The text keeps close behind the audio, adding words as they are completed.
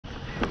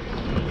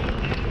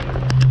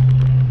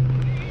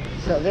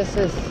So this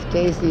is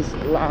Daisy's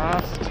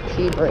last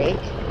pee break,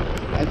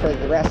 and for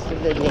the rest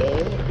of the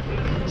day,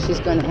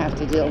 she's going to have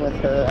to deal with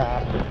her,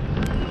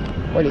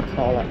 what do you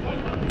call it?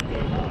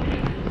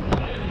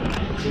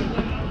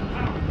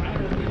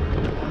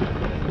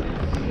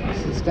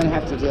 She's going to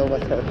have to deal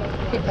with her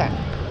pee pack.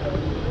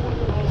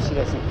 She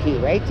doesn't pee,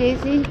 right,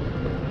 Daisy?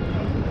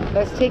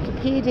 Let's take a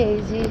pee,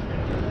 Daisy.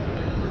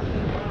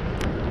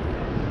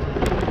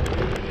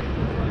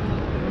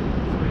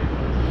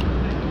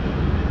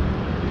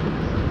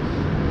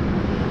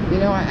 You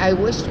know, I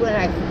wished when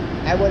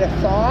I would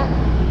have thought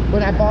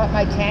when I bought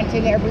my tent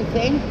and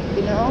everything,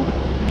 you know,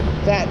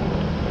 that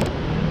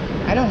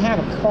I don't have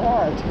a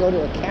car to go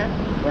to a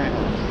campground.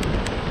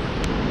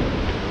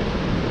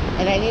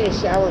 And I need a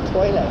shower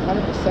toilet,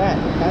 100%,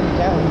 without a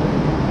doubt.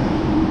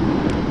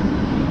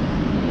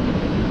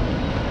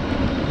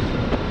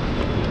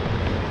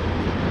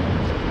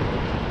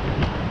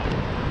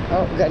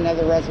 Oh, we've got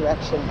another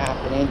resurrection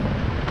happening.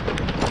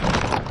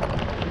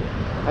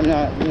 I'm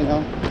not, you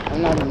know,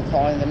 I'm not even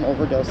calling them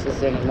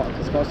overdoses anymore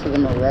because most of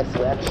them are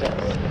resurrections.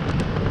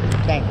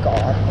 Thank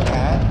God for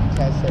that,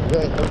 because it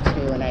really hurts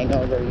me when I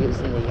know they're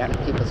using the young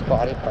people's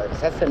body parts.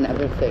 That's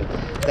another thing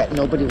that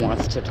nobody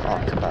wants to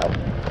talk about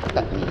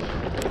but me.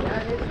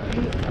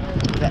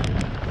 That,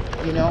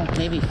 you know,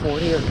 maybe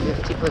 40 or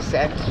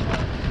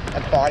 50%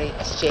 of body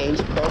exchange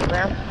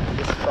program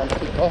is from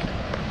people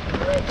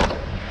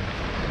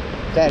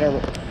that are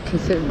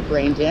considered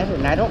brain dead,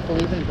 and I don't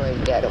believe in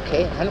brain dead,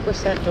 okay?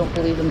 100% don't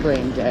believe in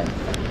brain dead.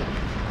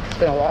 There's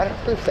been a lot of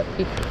proof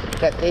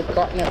that they've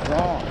gotten it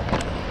wrong,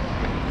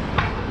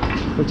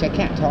 which I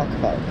can't talk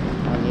about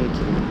on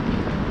YouTube.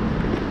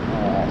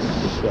 Oh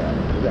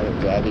shit, we got a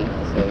Debbie, I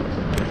think.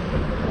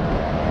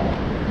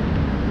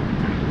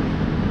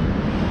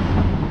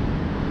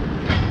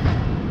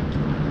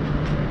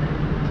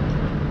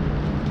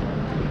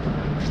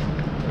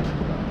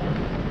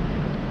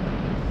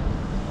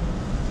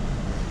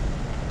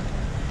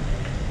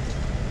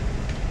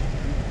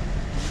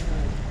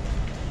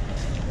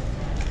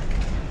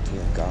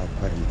 God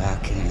put him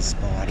back in his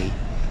body.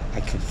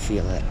 I could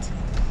feel it.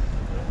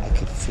 I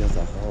could feel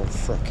the whole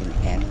frickin'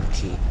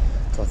 energy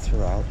go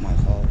throughout my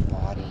whole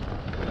body.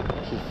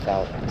 He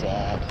felt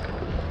dead.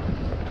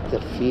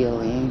 The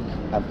feeling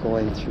of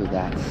going through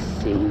that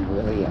scene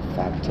really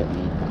affected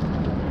me.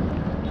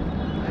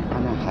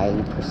 I'm a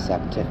highly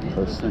perceptive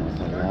person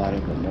with a lot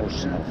of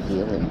emotional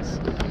feelings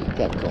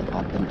that go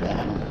up and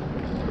down.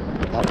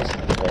 That was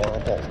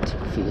horrible to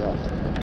feel.